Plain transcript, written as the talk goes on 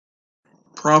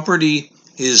Property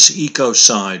is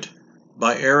Ecocide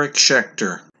by Eric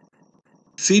Schechter.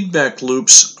 Feedback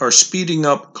loops are speeding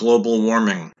up global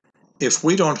warming. If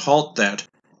we don't halt that,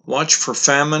 watch for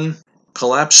famine,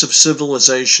 collapse of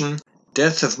civilization,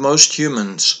 death of most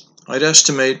humans, I'd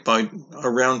estimate by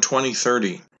around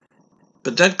 2030.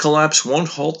 But that collapse won't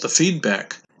halt the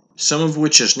feedback, some of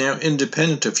which is now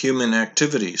independent of human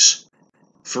activities.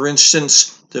 For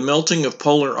instance, the melting of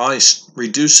polar ice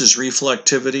reduces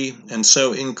reflectivity and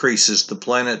so increases the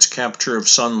planet's capture of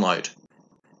sunlight.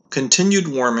 Continued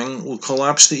warming will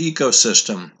collapse the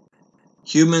ecosystem.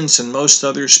 Humans and most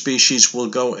other species will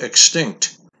go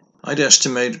extinct, I'd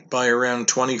estimate by around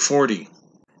 2040.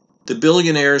 The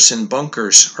billionaires in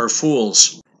bunkers are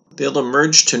fools. They'll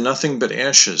emerge to nothing but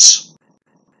ashes.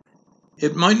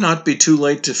 It might not be too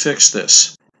late to fix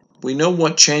this. We know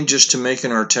what changes to make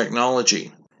in our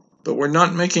technology, but we're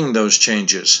not making those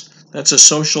changes. That's a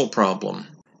social problem.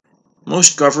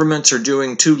 Most governments are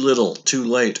doing too little, too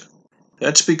late.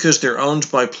 That's because they're owned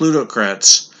by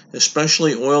plutocrats,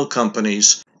 especially oil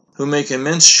companies, who make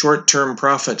immense short-term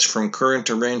profits from current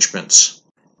arrangements.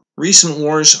 Recent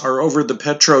wars are over the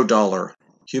petrodollar.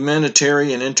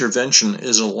 Humanitarian intervention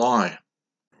is a lie.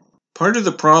 Part of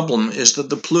the problem is that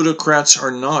the plutocrats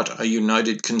are not a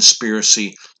united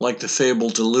conspiracy like the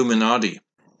fabled Illuminati.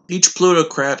 Each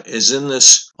plutocrat is in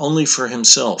this only for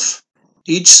himself.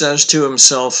 Each says to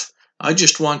himself, I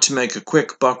just want to make a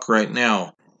quick buck right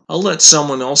now. I'll let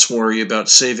someone else worry about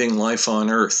saving life on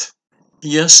Earth.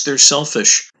 Yes, they're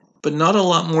selfish, but not a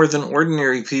lot more than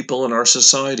ordinary people in our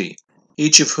society,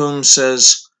 each of whom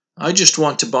says, I just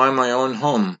want to buy my own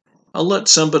home. I'll let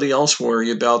somebody else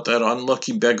worry about that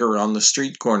unlucky beggar on the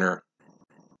street corner.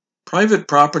 Private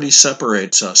property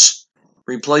separates us,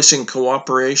 replacing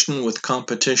cooperation with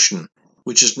competition,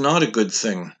 which is not a good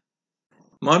thing.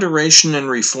 Moderation and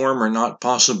reform are not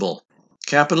possible.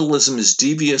 Capitalism is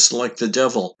devious like the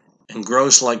devil and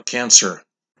grows like cancer.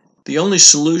 The only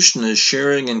solution is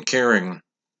sharing and caring.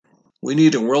 We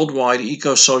need a worldwide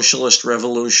eco-socialist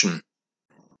revolution.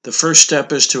 The first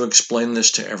step is to explain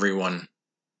this to everyone.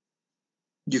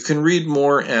 You can read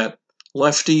more at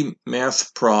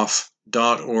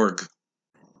leftymathprof.org.